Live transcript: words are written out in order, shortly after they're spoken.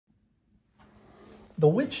The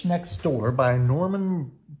Witch Next Door by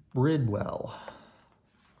Norman Bridwell.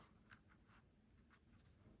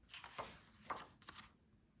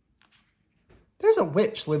 There's a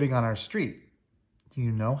witch living on our street. Do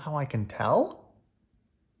you know how I can tell?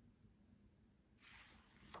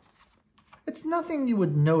 It's nothing you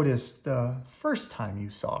would notice the first time you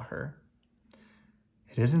saw her.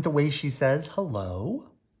 It isn't the way she says hello.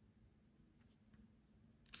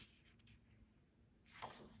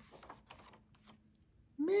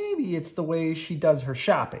 Maybe it's the way she does her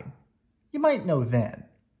shopping. You might know then.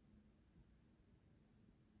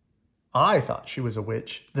 I thought she was a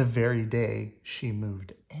witch the very day she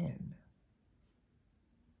moved in.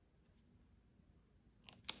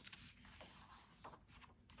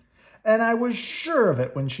 And I was sure of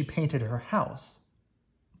it when she painted her house.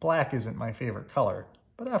 Black isn't my favorite color,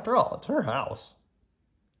 but after all, it's her house.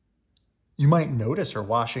 You might notice her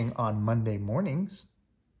washing on Monday mornings.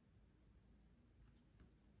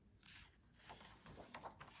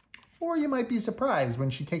 Or you might be surprised when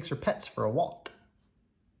she takes her pets for a walk.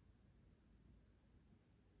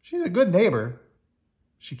 She's a good neighbor.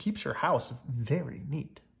 She keeps her house very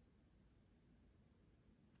neat.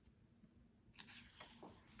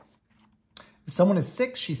 If someone is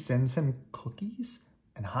sick, she sends him cookies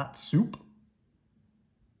and hot soup.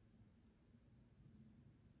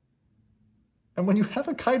 And when you have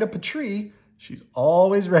a kite up a tree, she's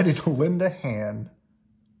always ready to lend a hand.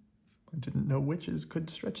 I didn't know witches could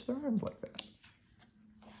stretch their arms like that.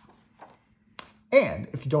 And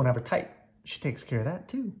if you don't have a kite, she takes care of that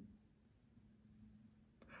too.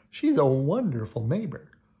 She's a wonderful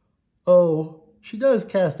neighbor. Oh, she does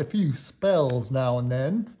cast a few spells now and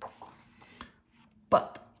then,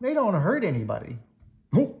 but they don't hurt anybody.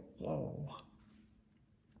 Oh, whoa.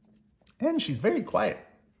 And she's very quiet.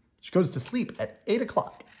 She goes to sleep at 8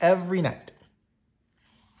 o'clock every night.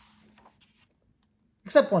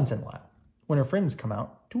 Except once in a while, when her friends come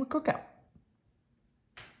out to a cookout.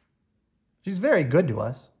 She's very good to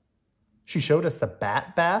us. She showed us the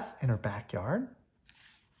bat bath in her backyard.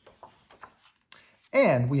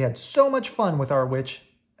 And we had so much fun with our witch.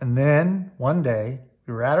 And then one day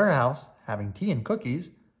we were at her house having tea and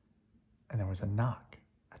cookies, and there was a knock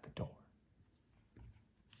at the door.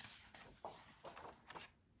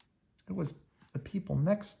 It was the people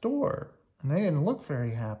next door, and they didn't look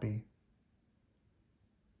very happy.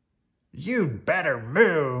 "You'd better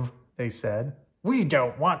move," they said. "We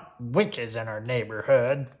don't want witches in our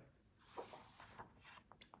neighborhood."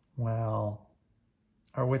 Well,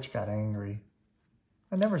 our witch got angry.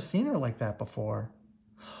 I'd never seen her like that before.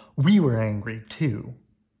 We were angry too.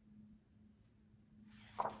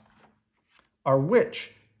 Our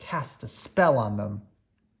witch cast a spell on them.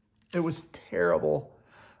 It was terrible.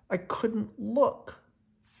 I couldn't look.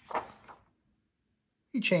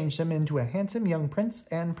 He changed them into a handsome young prince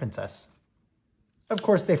and princess. Of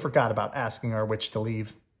course, they forgot about asking our witch to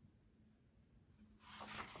leave.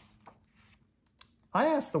 I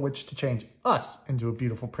asked the witch to change us into a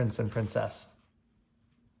beautiful prince and princess.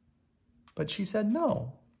 But she said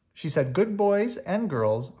no. She said good boys and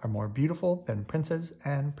girls are more beautiful than princes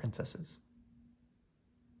and princesses.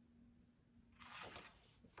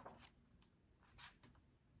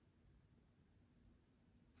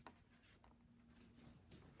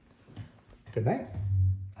 Good night.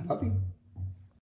 I love you.